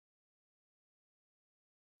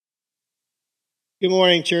Good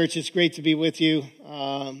morning, church. It's great to be with you.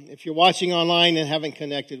 If you're watching online and haven't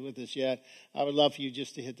connected with us yet, I would love for you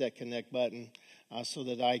just to hit that connect button so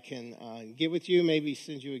that I can get with you, maybe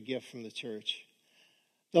send you a gift from the church.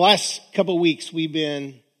 The last couple of weeks, we've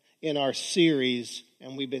been in our series,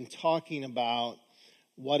 and we've been talking about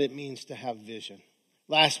what it means to have vision.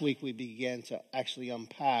 Last week, we began to actually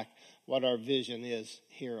unpack what our vision is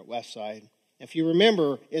here at Westside. If you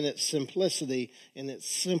remember, in its simplicity, in its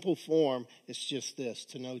simple form, it's just this: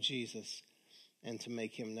 to know Jesus and to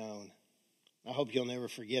make him known. I hope you'll never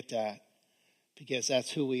forget that, because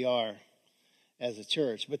that's who we are as a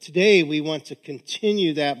church. But today we want to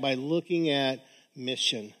continue that by looking at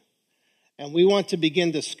mission. And we want to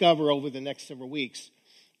begin to discover over the next several weeks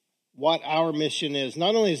what our mission is,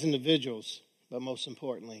 not only as individuals, but most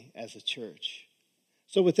importantly, as a church.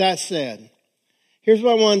 So with that said, here's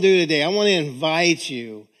what I want to do today. I want to invite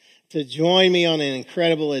you to join me on an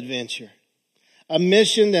incredible adventure. A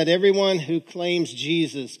mission that everyone who claims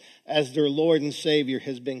Jesus as their Lord and Savior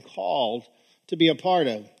has been called to be a part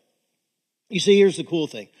of. You see, here's the cool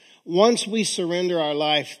thing. Once we surrender our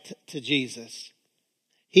life to Jesus,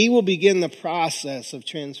 he will begin the process of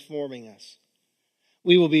transforming us.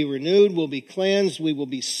 We will be renewed, we'll be cleansed, we will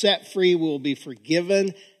be set free, we will be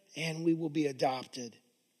forgiven, and we will be adopted.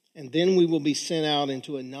 And then we will be sent out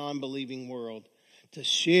into a non-believing world to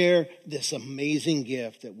share this amazing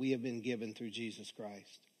gift that we have been given through Jesus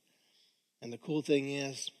Christ. And the cool thing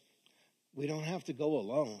is, we don't have to go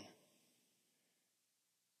alone.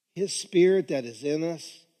 His Spirit that is in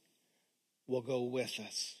us will go with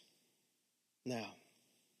us. Now,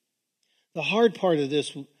 the hard part of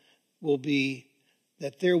this will be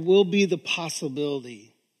that there will be the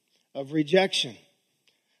possibility of rejection,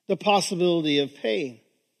 the possibility of pain.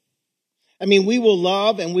 I mean, we will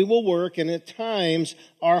love and we will work, and at times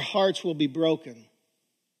our hearts will be broken.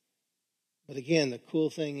 But again, the cool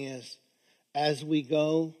thing is, as we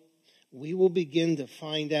go, we will begin to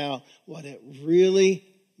find out what it really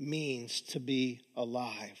means to be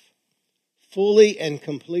alive, fully and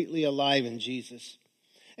completely alive in Jesus.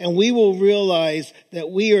 And we will realize that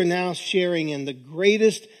we are now sharing in the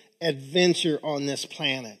greatest adventure on this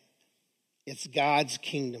planet. It's God's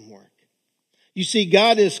kingdom work. You see,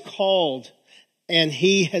 God is called, and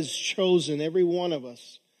he has chosen every one of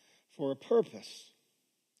us for a purpose,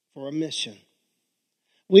 for a mission.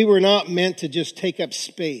 We were not meant to just take up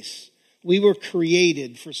space. We were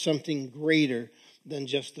created for something greater than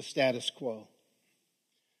just the status quo.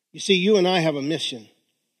 You see, you and I have a mission.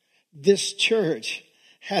 This church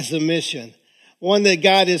has a mission, one that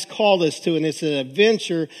God has called us to, and it's an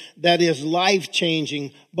adventure that is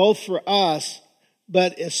life-changing, both for us,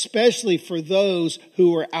 but especially for those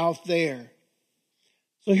who are out there.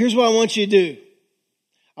 So here's what I want you to do.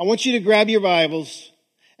 I want you to grab your Bibles,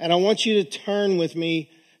 and I want you to turn with me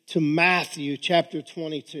to Matthew chapter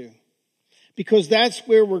 22. Because that's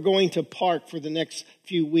where we're going to park for the next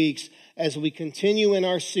few weeks as we continue in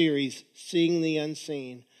our series, Seeing the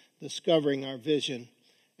Unseen, Discovering Our Vision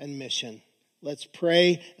and Mission. Let's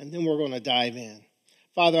pray, and then we're going to dive in.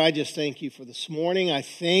 Father, I just thank you for this morning. I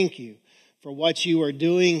thank you for what you are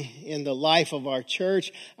doing in the life of our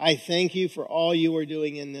church. I thank you for all you are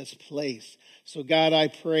doing in this place. So God, I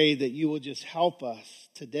pray that you will just help us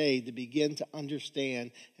today to begin to understand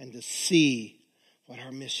and to see what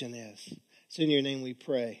our mission is. It's in your name we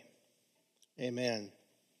pray. Amen.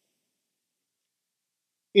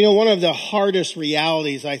 You know, one of the hardest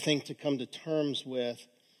realities I think to come to terms with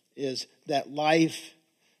is that life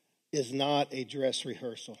is not a dress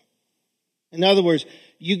rehearsal. In other words,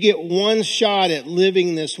 you get one shot at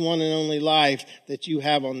living this one and only life that you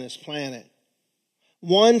have on this planet.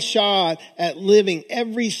 One shot at living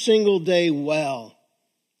every single day well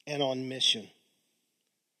and on mission.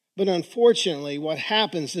 But unfortunately, what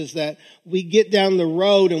happens is that we get down the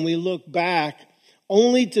road and we look back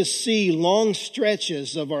only to see long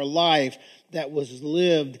stretches of our life that was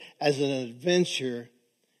lived as an adventure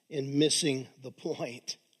in missing the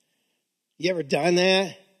point. You ever done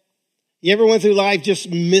that? You ever went through life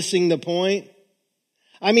just missing the point?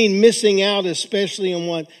 I mean, missing out, especially on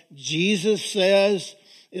what Jesus says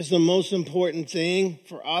is the most important thing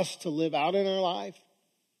for us to live out in our life.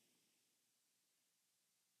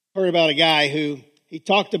 Heard about a guy who he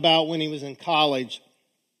talked about when he was in college.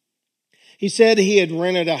 He said he had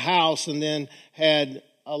rented a house and then had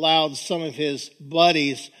allowed some of his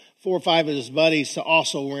buddies, 4 or 5 of his buddies, to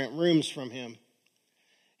also rent rooms from him.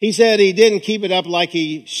 He said he didn't keep it up like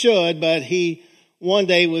he should, but he one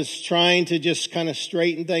day was trying to just kind of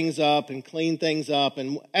straighten things up and clean things up.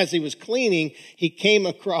 And as he was cleaning, he came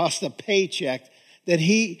across a paycheck that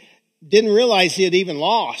he didn't realize he had even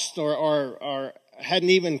lost or hadn't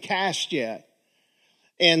even cashed yet.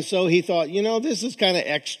 And so he thought, this is kind of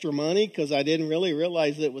extra money because I didn't really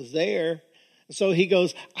realize it was there. So he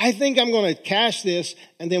goes, I think I'm going to cash this,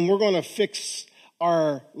 and then we're going to fix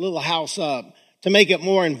our little house up to make it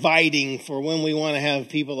more inviting for when we want to have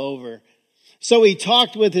people over. So he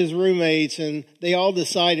talked with his roommates, and they all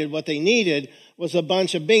decided what they needed was a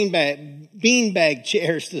bunch of beanbag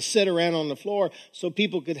chairs to sit around on the floor so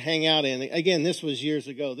people could hang out in. Again, this was years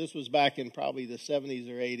ago. This was back in probably the 70s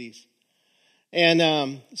or 80s.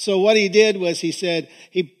 And so what he did was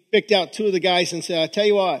he picked out two of the guys and said, I tell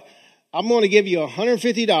you what, I'm going to give you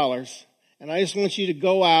 $150, and I just want you to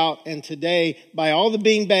go out and today buy all the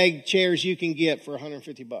beanbag chairs you can get for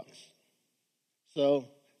 $150. So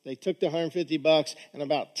they took the $150, and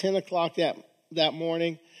about 10 o'clock that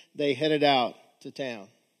morning, they headed out to town.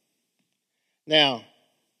 Now,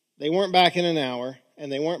 they weren't back in an hour,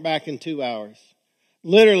 and they weren't back in 2 hours.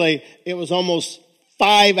 Literally, it was almost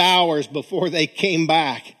 5 hours before they came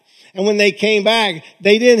back. And when they came back,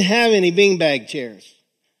 they didn't have any beanbag chairs.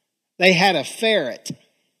 They had a ferret.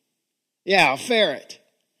 Yeah, a ferret.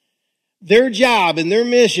 Their job and their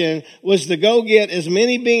mission was to go get as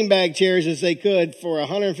many beanbag chairs as they could for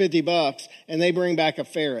 $150, and they bring back a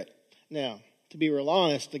ferret. Now, to be real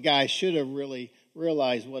honest, the guy should have really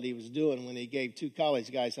realized what he was doing when he gave two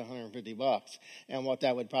college guys $150 and what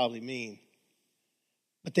that would probably mean.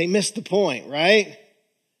 But they missed the point, right?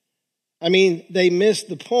 I mean, they missed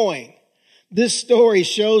the point. This story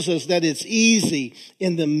shows us that it's easy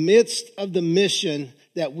in the midst of the mission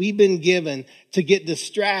that we've been given to get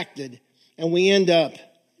distracted, and we end up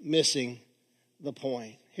missing the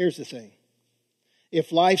point. Here's the thing.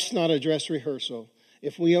 If life's not a dress rehearsal,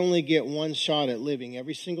 if we only get one shot at living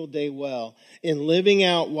every single day well and living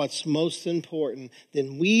out what's most important,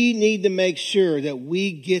 then we need to make sure that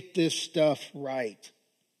we get this stuff right.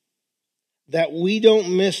 That we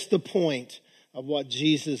don't miss the point of what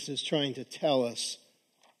Jesus is trying to tell us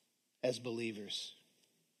as believers.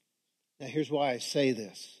 Now, here's why I say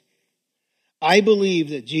this. I believe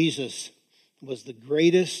that Jesus was the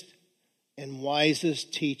greatest and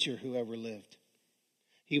wisest teacher who ever lived.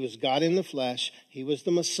 He was God in the flesh, he was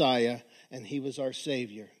the Messiah, and he was our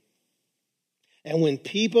Savior. And when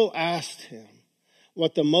people asked him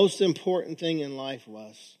what the most important thing in life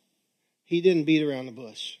was, he didn't beat around the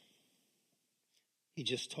bush. He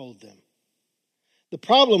just told them. The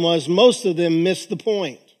problem was most of them missed the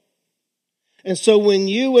point. And so when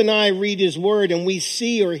you and I read his word and we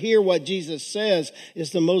see or hear what Jesus says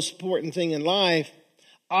is the most important thing in life,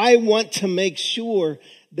 I want to make sure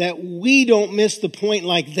that we don't miss the point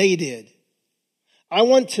like they did. I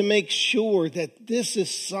want to make sure that this is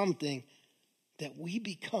something that we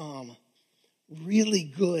become really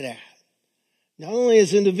good at. Not only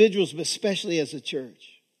as individuals, but especially as a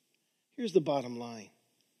church. Here's the bottom line.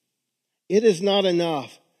 It is not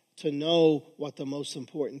enough to know what the most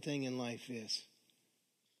important thing in life is.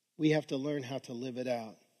 We have to learn how to live it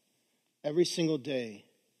out every single day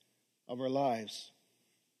of our lives.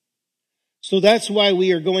 So that's why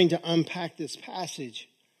we are going to unpack this passage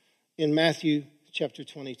in Matthew chapter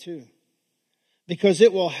 22. Because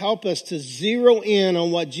it will help us to zero in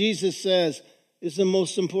on what Jesus says is the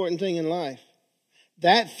most important thing in life.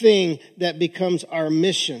 That thing that becomes our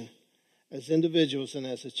mission as individuals and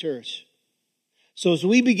as a church. So as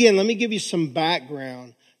we begin, let me give you some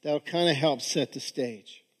background that'll kind of help set the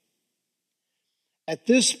stage. At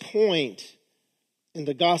this point in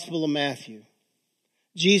the Gospel of Matthew,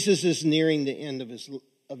 Jesus is nearing the end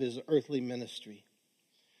of his earthly ministry.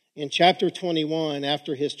 In chapter 21,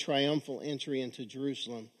 after his triumphal entry into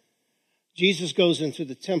Jerusalem, Jesus goes into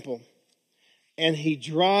the temple and he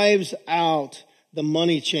drives out the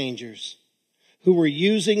money changers who were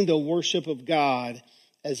using the worship of God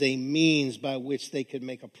as a means by which they could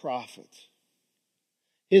make a profit.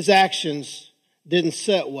 His actions didn't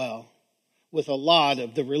sit well with a lot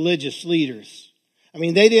of the religious leaders. I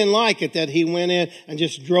mean, they didn't like it that he went in and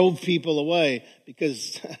just drove people away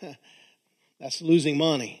because that's losing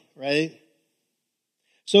money, right?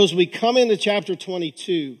 So as we come into chapter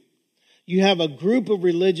 22, you have a group of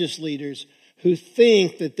religious leaders who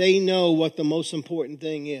think that they know what the most important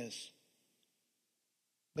thing is,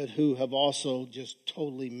 but who have also just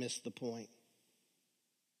totally missed the point.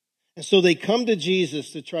 And so they come to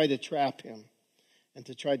Jesus to try to trap him and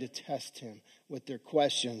to try to test him with their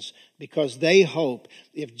questions because they hope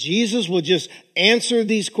if Jesus will just answer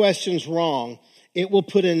these questions wrong, it will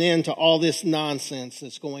put an end to all this nonsense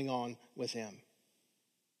that's going on with him.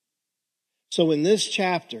 So in this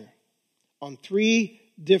chapter, on 3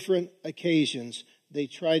 different occasions, they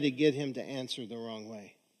try to get him to answer the wrong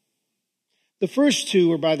way. The first 2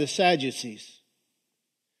 were by the Sadducees.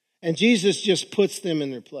 And Jesus just puts them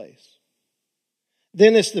in their place.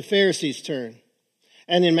 Then it's the Pharisees' turn.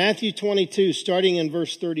 And in Matthew 22, starting in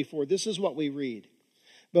verse 34, this is what we read.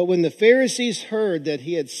 But when the Pharisees heard that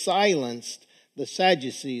he had silenced the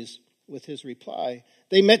Sadducees with his reply,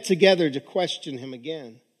 they met together to question him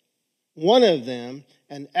again. One of them,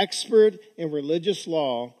 an expert in religious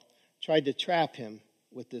law, tried to trap him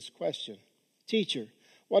with this question. Teacher,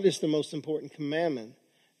 what is the most important commandment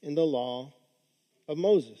in the law of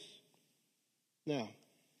Moses? Now,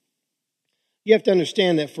 you have to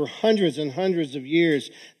understand that for hundreds and hundreds of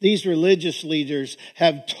years, these religious leaders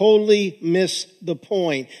have totally missed the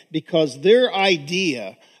point because their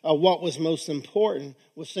idea of what was most important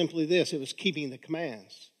was simply this. It was keeping the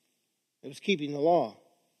commands. It was keeping the law.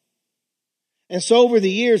 And so over the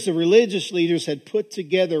years, the religious leaders had put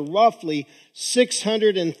together roughly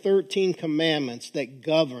 613 commandments that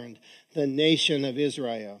governed the nation of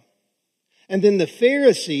Israel. And then the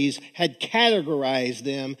Pharisees had categorized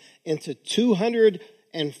them into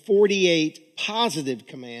 248 positive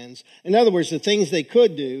commands. In other words, the things they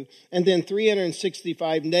could do, and then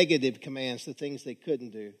 365 negative commands, the things they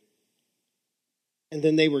couldn't do. And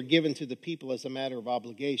then they were given to the people as a matter of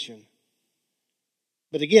obligation.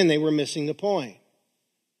 But again, they were missing the point.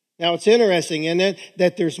 Now it's interesting, isn't it,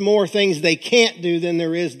 that there's more things they can't do than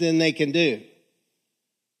there is than they can do.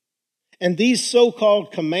 And these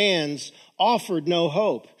so-called commands offered no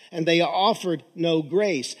hope, and they offered no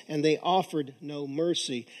grace, and they offered no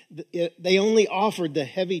mercy. They only offered the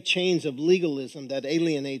heavy chains of legalism that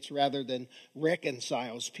alienates rather than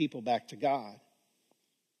reconciles people back to God.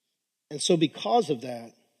 And so because of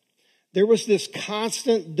that, there was this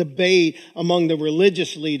constant debate among the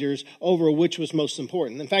religious leaders over which was most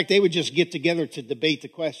important. In fact, they would just get together to debate the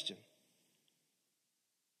question.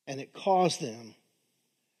 And it caused them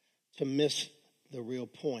to miss the real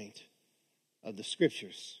point of the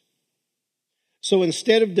scriptures. So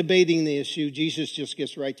instead of debating the issue, Jesus just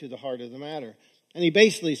gets right to the heart of the matter. And he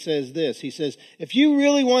basically says this. He says, if you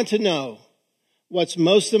really want to know what's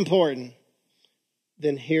most important,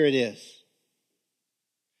 then here it is.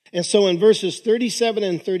 And so in verses 37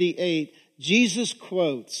 and 38, Jesus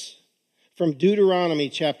quotes from Deuteronomy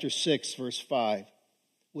chapter 6, verse 5,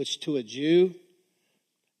 which to a Jew,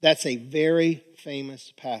 that's a very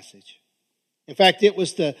famous passage. In fact, it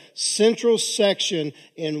was the central section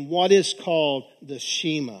in what is called the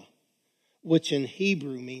Shema, which in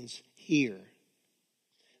Hebrew means hear.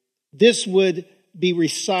 This would be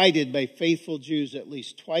recited by faithful Jews at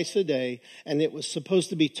least twice a day, and it was supposed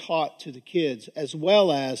to be taught to the kids, as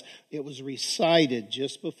well as it was recited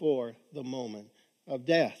just before the moment of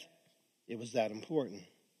death. It was that important.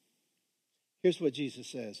 Here's what Jesus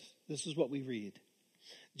says. This is what we read.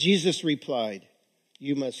 Jesus replied,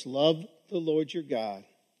 you must love the Lord your God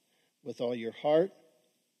with all your heart,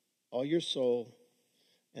 all your soul,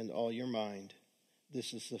 and all your mind.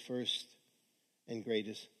 This is the first and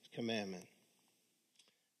greatest commandment.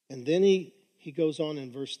 And then he goes on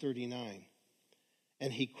in verse 39,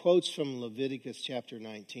 and he quotes from Leviticus chapter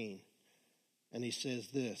 19, and he says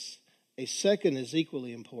this, a second is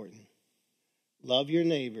equally important. Love your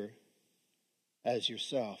neighbor as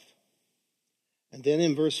yourself. And then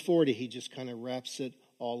in verse 40, he just kind of wraps it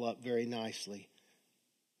all up very nicely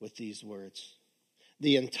with these words.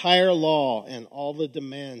 The entire law and all the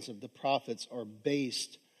demands of the prophets are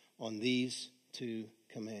based on these two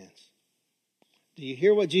commands. Do you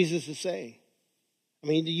hear what Jesus is saying? I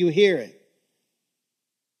mean, do you hear it?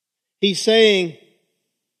 He's saying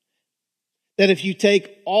that if you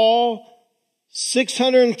take all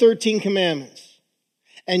 613 commandments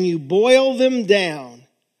and you boil them down,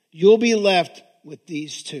 you'll be left with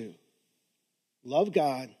these two. Love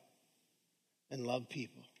God and love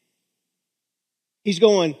people. He's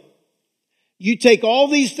going, you take all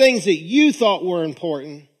these things that you thought were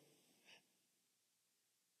important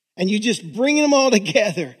and you just bring them all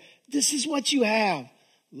together. This is what you have.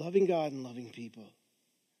 Loving God and loving people.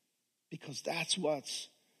 Because that's what's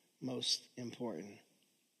most important.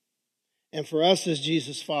 And for us as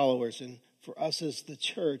Jesus followers and for us as the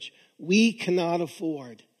church, we cannot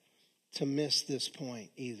afford to miss this point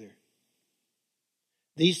either.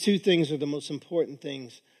 These two things are the most important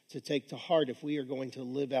things to take to heart if we are going to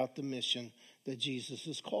live out the mission that Jesus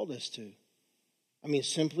has called us to. I mean,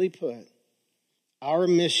 simply put, our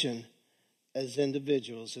mission as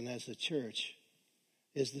individuals and as a church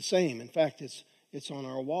is the same. In fact, it's on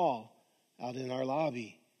our wall out in our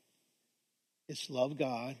lobby. It's love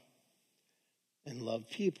God and love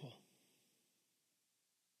people.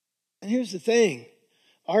 And here's the thing.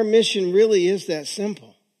 Our mission really is that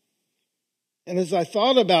simple. And as I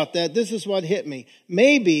thought about that, this is what hit me.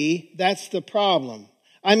 Maybe that's the problem.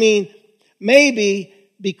 I mean, maybe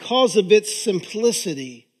because of its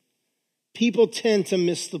simplicity, people tend to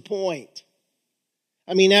miss the point.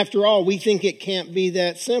 I mean, after all, we think it can't be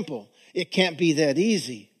that simple. It can't be that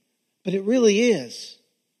easy. But it really is.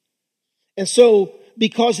 And so,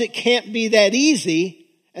 because it can't be that easy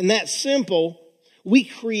and that simple, we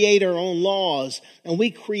create our own laws and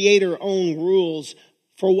we create our own rules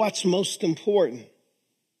for what's most important.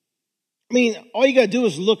 I mean, all you got to do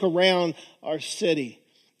is look around our city.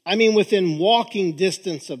 I mean, within walking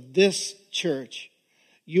distance of this church,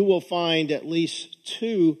 you will find at least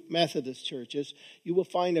 2 Methodist churches. You will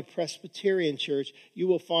find a Presbyterian church. You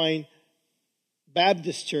will find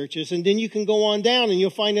Baptist churches. And then you can go on down and you'll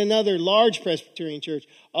find another large Presbyterian church,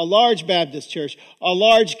 a large Baptist church, a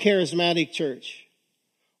large charismatic church.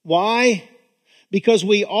 Why? Because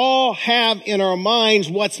we all have in our minds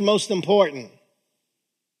what's most important.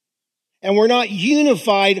 And we're not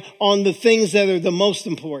unified on the things that are the most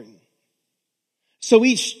important. So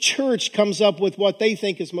each church comes up with what they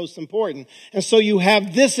think is most important. And so you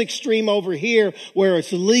have this extreme over here where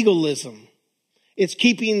it's legalism. It's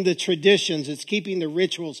keeping the traditions. It's keeping the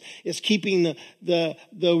rituals. It's keeping the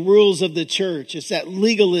rules of the church. It's that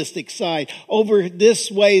legalistic side. Over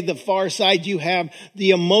this way, the far side, you have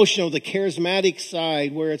the emotional, the charismatic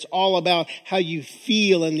side where it's all about how you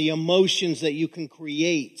feel and the emotions that you can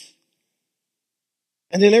create.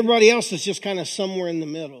 And then everybody else is just kind of somewhere in the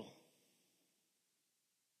middle.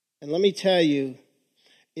 And let me tell you,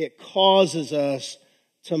 it causes us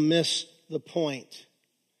to miss the point.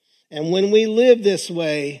 And when we live this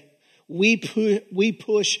way, we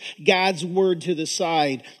push God's word to the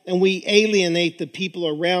side and we alienate the people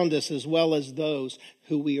around us as well as those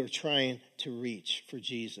who we are trying to reach for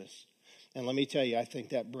Jesus. And let me tell you, I think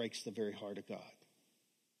that breaks the very heart of God.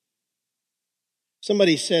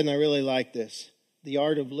 Somebody said, and I really like this, the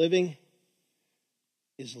art of living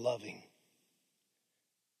is loving.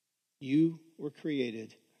 You were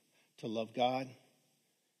created to love God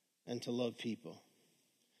and to love people.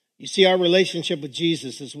 You see, our relationship with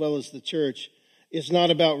Jesus as well as the church is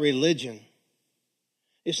not about religion.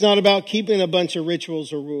 It's not about keeping a bunch of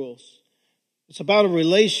rituals or rules. It's about a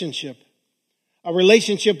relationship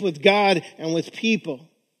with God and with people.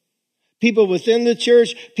 People within the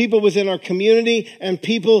church, people within our community, and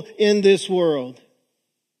people in this world.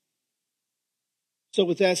 So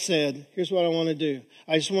with that said, here's what I want to do.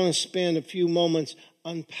 I just want to spend a few moments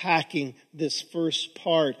unpacking this first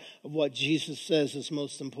part of what Jesus says is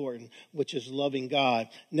most important, which is loving God.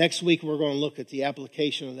 Next week, we're going to look at the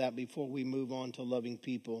application of that before we move on to loving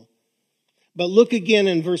people. But look again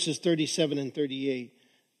in verses 37 and 38.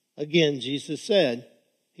 Again, Jesus said,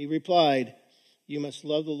 he replied, you must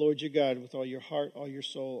love the Lord your God with all your heart, all your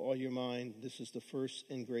soul, all your mind. This is the first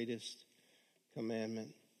and greatest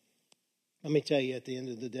commandment. Let me tell you, at the end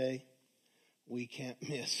of the day, we can't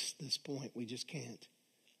miss this point. We just can't.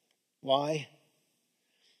 Why?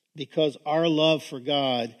 Because our love for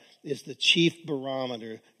God is the chief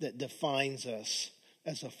barometer that defines us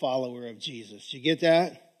as a follower of Jesus. You get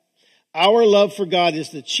that? Our love for God is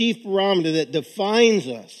the chief barometer that defines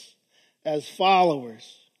us as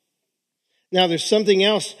followers. Now, there's something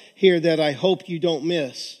else here that I hope you don't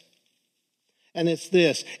miss. And it's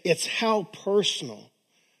this. It's how personal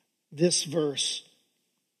these verses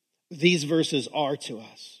are to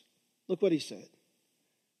us. Look what he said.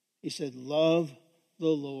 He said, love the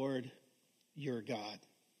Lord your God.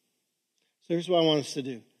 So here's what I want us to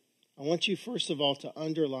do. I want you, first of all, to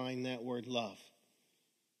underline that word love.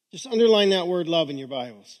 Just underline that word love in your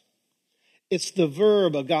Bibles. It's the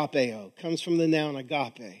verb agapeo. Comes from the noun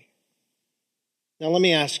agape. Now let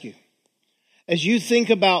me ask you. As you think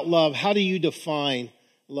about love, how do you define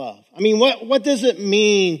love? I mean, what does it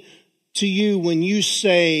mean to you when you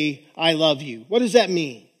say, I love you? What does that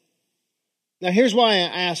mean? Now, here's why I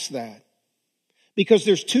ask that. Because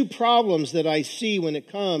there's 2 problems that I see when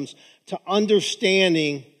it comes to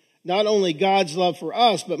understanding not only God's love for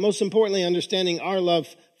us, but most importantly, understanding our love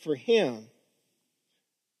for him.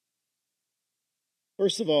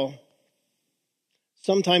 First of all,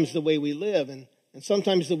 sometimes the way we live and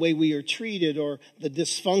sometimes the way we are treated or the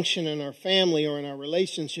dysfunction in our family or in our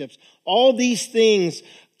relationships, all these things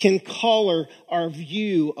can color our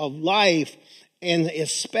view of life and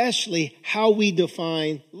especially how we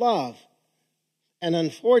define love. And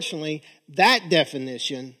unfortunately, that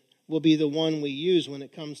definition will be the one we use when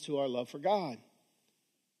it comes to our love for God.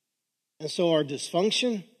 And so our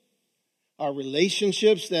dysfunction, our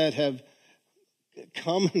relationships that have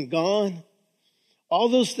come and gone, all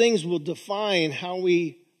those things will define how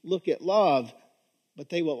we look at love, but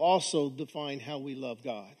they will also define how we love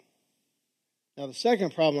God. Now, the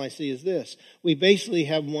second problem I see is this. We basically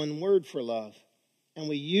have one word for love, and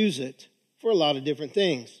we use it for a lot of different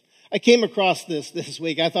things. I came across this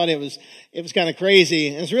week. I thought it was kind of crazy,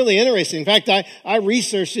 and it's really interesting. In fact, I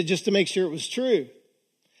researched it just to make sure it was true.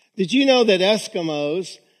 Did you know that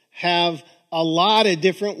Eskimos have a lot of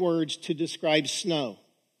different words to describe snow?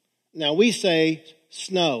 Now, we say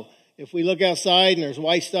snow. If we look outside and there's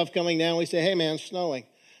white stuff coming down, we say, hey man, it's snowing.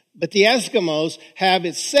 But the Eskimos have,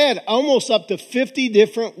 it said, almost up to 50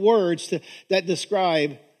 different words that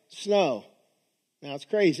describe snow. Now, it's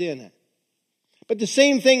crazy, isn't it? But the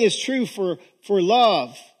same thing is true for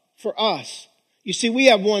love, for us. You see, we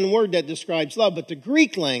have one word that describes love, but the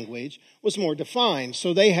Greek language was more defined.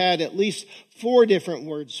 So they had at least 4 different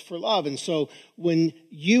words for love. And so when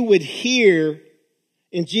you would hear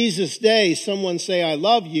in Jesus' day someone say, I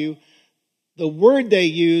love you, the word they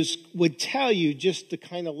use would tell you just the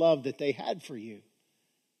kind of love that they had for you,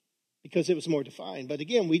 because it was more defined. But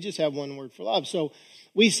again, we just have one word for love. So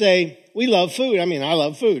we say, we love food. I mean, I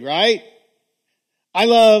love food, right? I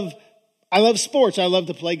love sports. I love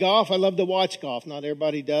to play golf. I love to watch golf. Not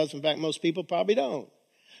everybody does. In fact, most people probably don't.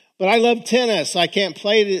 But I love tennis. I can't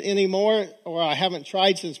play it anymore, or I haven't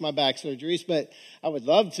tried since my back surgeries, but I would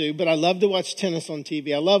love to. But I love to watch tennis on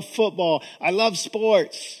TV. I love football. I love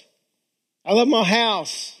sports. I love my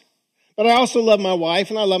house. But I also love my wife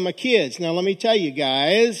and I love my kids. Now let me tell you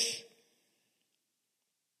guys,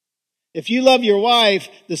 if you love your wife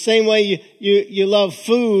the same way you love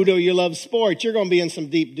food or you love sports, you're going to be in some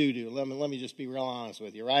deep doo-doo. Let me just be real honest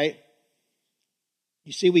with you, right?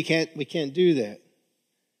 You see, we can't do that.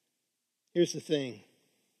 Here's the thing.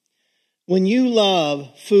 When you love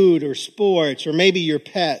food or sports or maybe your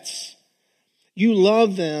pets, you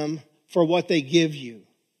love them for what they give you,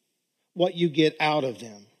 what you get out of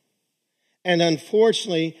them. And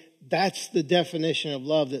unfortunately, that's the definition of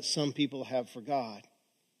love that some people have for God.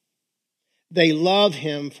 They love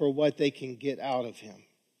him for what they can get out of him.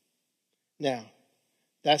 Now,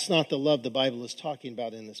 that's not the love the Bible is talking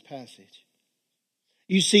about in this passage.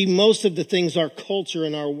 You see, most of the things our culture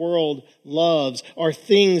and our world loves are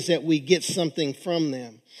things that we get something from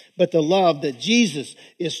them. But the love that Jesus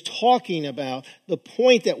is talking about, the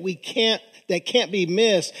point that can't be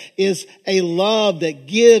missed, is a love that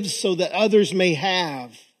gives so that others may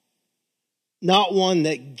have, not one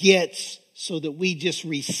that gets so that we just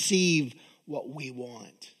receive what we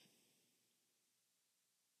want.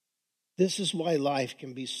 This is why life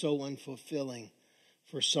can be so unfulfilling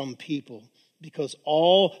for some people, because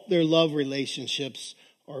all their love relationships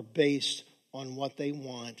are based on what they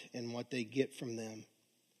want and what they get from them.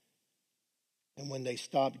 And when they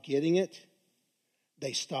stop getting it,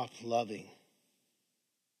 they stop loving.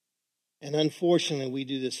 And unfortunately, we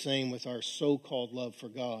do the same with our so-called love for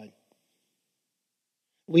God.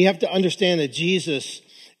 We have to understand that Jesus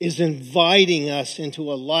is inviting us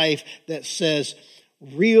into a life that says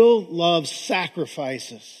real love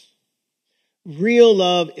sacrifices. Real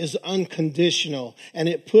love is unconditional, and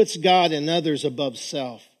it puts God and others above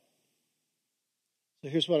self. So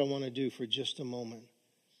here's what I want to do for just a moment.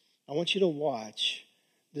 I want you to watch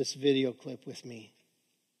this video clip with me,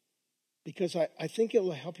 because I think it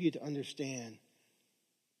will help you to understand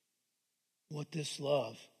what this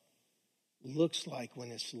love looks like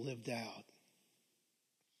when it's lived out.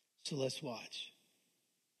 So let's watch.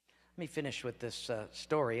 Let me finish with this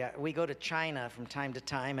story. We go to China from time to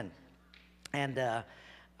time, and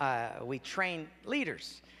we train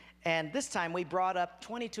leaders. And this time we brought up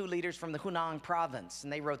 22 leaders from the Hunan province,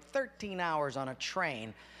 and they rode 13 hours on a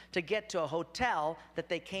train to get to a hotel that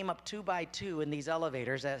they came up 2 by 2 in these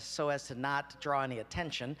elevators so as to not draw any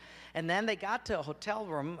attention. And then they got to a hotel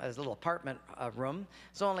room, a little apartment room.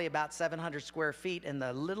 It's only about 700 square feet. In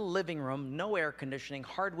the little living room, no air conditioning,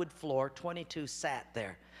 hardwood floor, 22 sat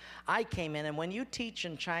there. I came in, and when you teach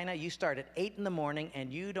in China, you start at 8 in the morning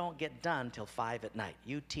and you don't get done till 5 at night.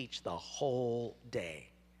 You teach the whole day.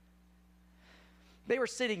 They were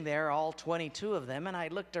sitting there, all 22 of them, and I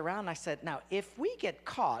looked around and I said, now, if we get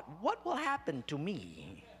caught, what will happen to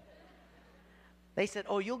me? They said,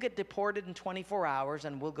 oh, you'll get deported in 24 hours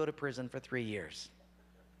and we'll go to prison for 3 years.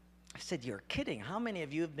 I said, you're kidding. How many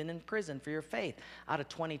of you have been in prison for your faith? Out of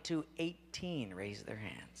 22, 18 raised their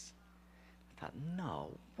hands. I thought,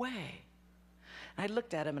 no way. I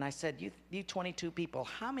looked at him and I said, you 22 people,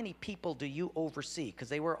 how many people do you oversee? Because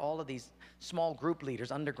they were all of these small group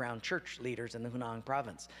leaders, underground church leaders in the Hunan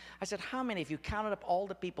province. I said, how many, if you counted up all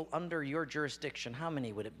the people under your jurisdiction, how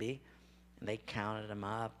many would it be? And they counted them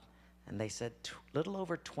up, and they said, little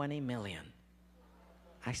over 20 million.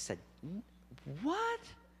 I said, what?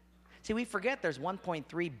 See, we forget there's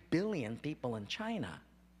 1.3 billion people in China.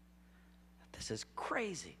 this is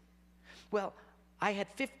crazy. Well, I had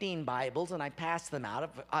 15 Bibles, and I passed them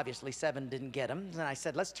out. Obviously, 7 didn't get them. And I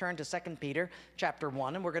said, let's turn to 2 Peter chapter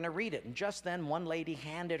 1, and we're going to read it. And just then, one lady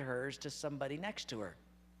handed hers to somebody next to her.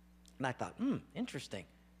 And I thought, interesting.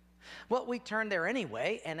 Well, we turned there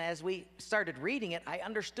anyway, and as we started reading it, I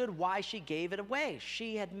understood why she gave it away.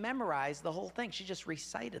 She had memorized the whole thing. She just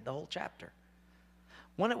recited the whole chapter.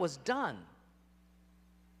 When it was done,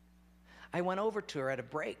 I went over to her at a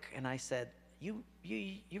break, and I said, You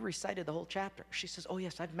recited the whole chapter. She says, oh,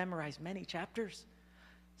 yes, I've memorized many chapters.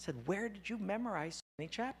 I said, where did you memorize so many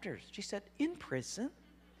chapters? She said, in prison.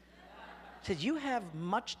 I said, you have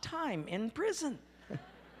much time in prison.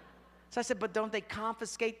 So I said, but don't they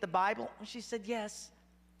confiscate the Bible? And she said, yes.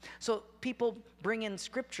 So people bring in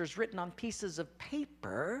scriptures written on pieces of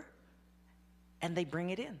paper, and they bring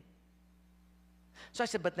it in. So I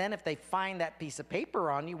said, but then if they find that piece of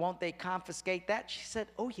paper on you, won't they confiscate that? She said,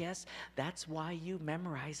 oh, yes, that's why you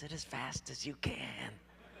memorize it as fast as you can.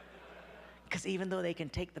 Because even though they can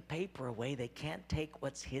take the paper away, they can't take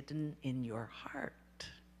what's hidden in your heart.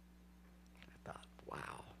 I thought,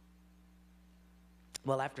 wow.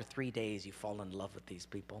 Well, after 3 days, you fall in love with these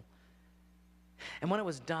people. And when it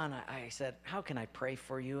was done, I said, how can I pray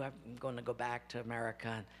for you? I'm going to go back to America,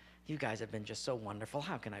 and you guys have been just so wonderful.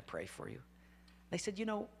 How can I pray for you? They said, you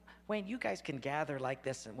know, Wayne, you guys can gather like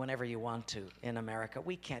this whenever you want to in America.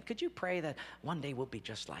 We can't. Could you pray that one day we'll be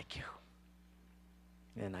just like you?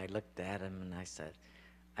 And I looked at him and I said,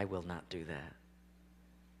 I will not do that.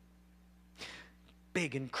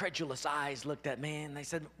 Big, incredulous eyes looked at me and they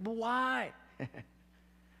said, why?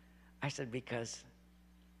 I said, because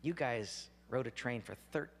you guys rode a train for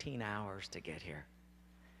 13 hours to get here.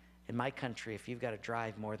 In my country, if you've got to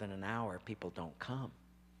drive more than an hour, people don't come.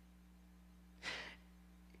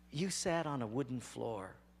 You sat on a wooden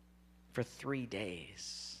floor for 3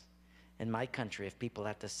 days. In my country, if people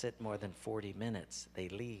have to sit more than 40 minutes, they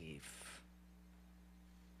leave.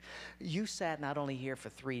 You sat not only here for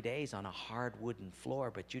 3 days on a hard wooden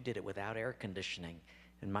floor, but you did it without air conditioning.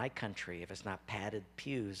 In my country, if it's not padded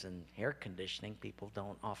pews and air conditioning, people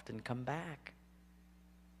don't often come back.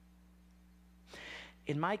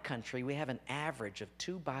 In my country, we have an average of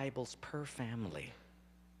 2 Bibles per family.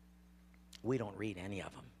 We don't read any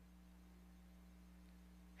of them.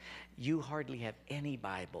 You hardly have any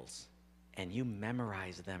Bibles, and you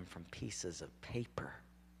memorize them from pieces of paper.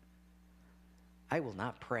 I will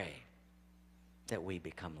not pray that we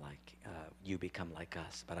become like, you become like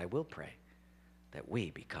us, but I will pray that we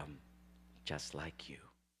become just like you.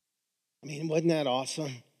 I mean, wasn't that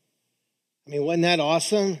awesome? Wasn't that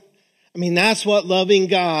awesome? That's what loving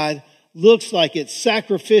God looks like. It's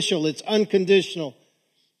sacrificial, it's unconditional,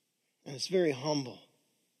 and it's very humble.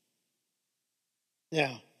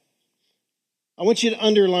 Now, I want you to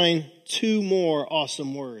underline 2 more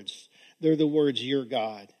awesome words. They're the words, your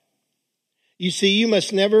God. You see, you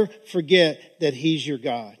must never forget that He's your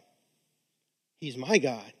God. He's my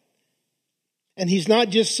God. And He's not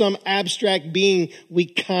just some abstract being we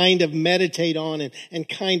kind of meditate on and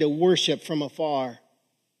kind of worship from afar.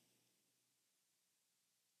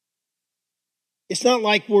 It's not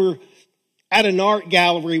like we're at an art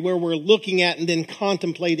gallery where we're looking at and then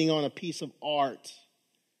contemplating on a piece of art.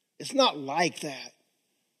 It's not like that.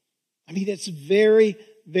 It's very,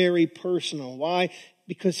 very personal. Why?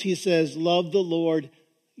 Because He says, love the Lord,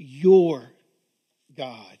 your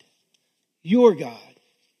God. Your God.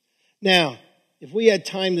 Now, if we had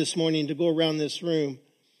time this morning to go around this room,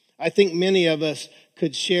 I think many of us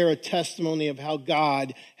could share a testimony of how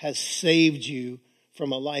God has saved you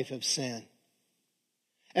from a life of sin.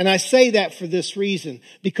 And I say that for this reason,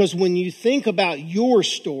 because when you think about your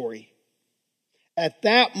story, at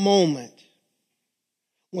that moment,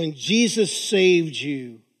 when Jesus saved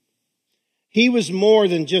you, He was more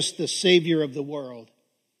than just the Savior of the world.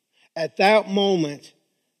 At that moment,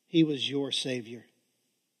 He was your Savior.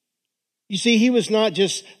 You see, He was not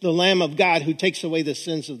just the Lamb of God who takes away the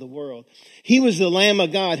sins of the world. He was the Lamb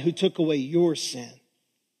of God who took away your sin.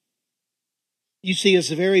 You see, it's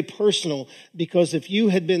very personal, because if you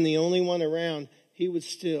had been the only one around, He would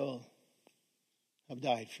still have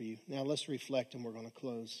died for you. Now let's reflect, and we're going to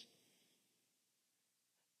close.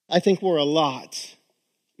 I think we're a lot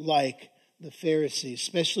like the Pharisees,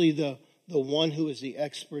 especially the one who is the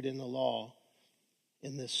expert in the law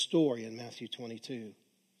in this story in Matthew 22.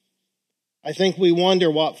 I think we wonder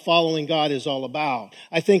what following God is all about.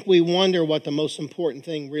 I think we wonder what the most important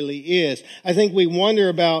thing really is. I think we wonder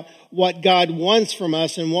about what God wants from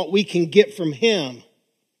us and what we can get from Him.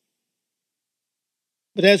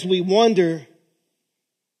 But as we wonder,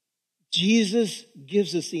 Jesus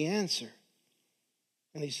gives us the answer.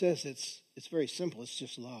 And he says it's very simple. It's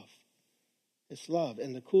just love. It's love.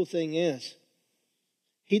 And the cool thing is,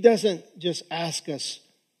 he doesn't just ask us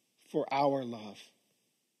for our love,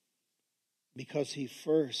 because he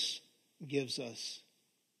first gives us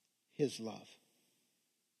his love.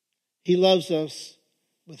 He loves us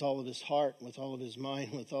with all of his heart, with all of his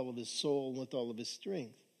mind, with all of his soul, with all of his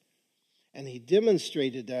strength. And he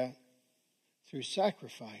demonstrated that through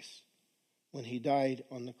sacrifice when he died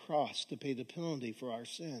on the cross to pay the penalty for our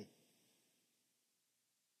sin.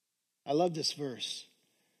 I love this verse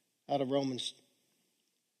out of Romans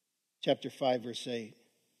chapter 5, verse 8.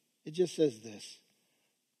 It just says this: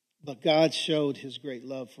 but God showed his great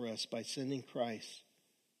love for us by sending Christ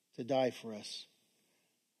to die for us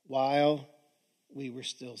while we were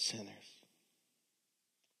still sinners.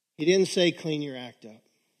 He didn't say clean your act up.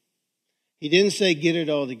 He didn't say get it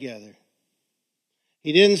all together.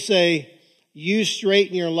 He didn't say you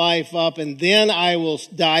straighten your life up and then I will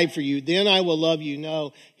die for you, then I will love you.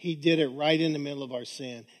 No, he did it right in the middle of our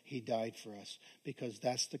sin. He died for us, because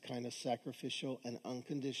that's the kind of sacrificial and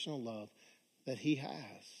unconditional love that he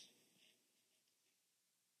has.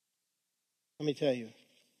 Let me tell you,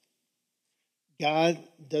 God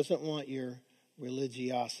doesn't want your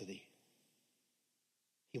religiosity.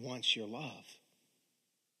 He wants your love.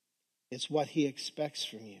 It's what he expects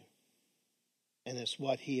from you. And it's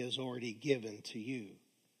what he has already given to you.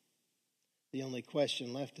 The only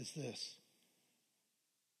question left is this: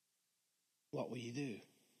 what will you do?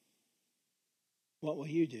 What will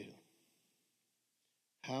you do?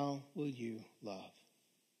 How will you love?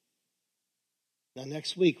 Now,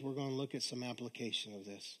 next week, we're going to look at some application of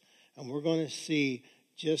this. And we're going to see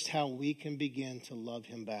just how we can begin to love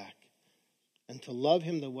him back. And to love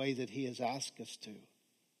him the way that he has asked us to.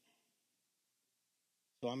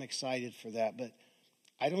 So I'm excited for that. But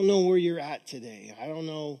I don't know where you're at today. I don't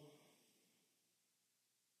know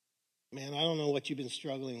what you've been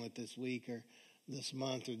struggling with this week or this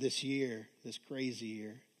month or this year, this crazy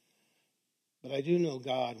year. But I do know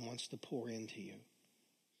God wants to pour into you.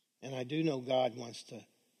 And I do know God wants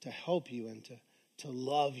to help you and to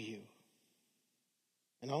love you.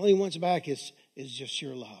 And all he wants back is just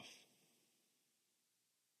your love.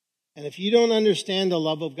 And if you don't understand the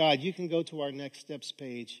love of God, you can go to our Next Steps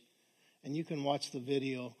page and you can watch the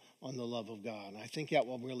video on the love of God. I think that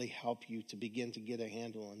will really help you to begin to get a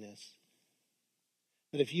handle on this.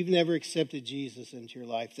 But if you've never accepted Jesus into your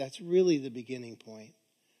life, that's really the beginning point.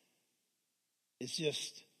 It's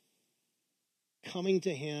just coming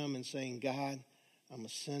to him and saying, God, I'm a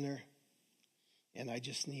sinner and I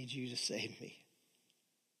just need you to save me.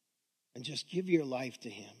 And just give your life to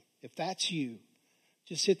him. If that's you,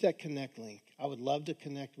 just hit that connect link. I would love to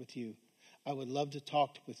connect with you. I would love to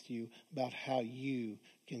talk with you about how you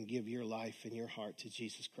can give your life and your heart to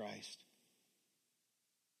Jesus Christ.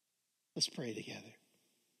 Let's pray together.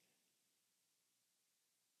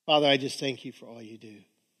 Father, I just thank you for all you do.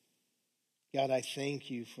 God, I thank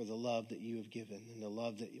you for the love that you have given and the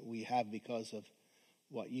love that we have because of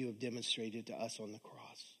what you have demonstrated to us on the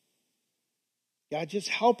cross. God, just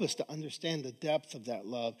help us to understand the depth of that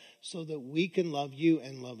love so that we can love you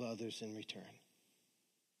and love others in return.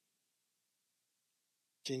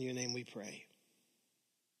 It's in your name we pray.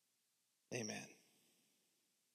 Amen.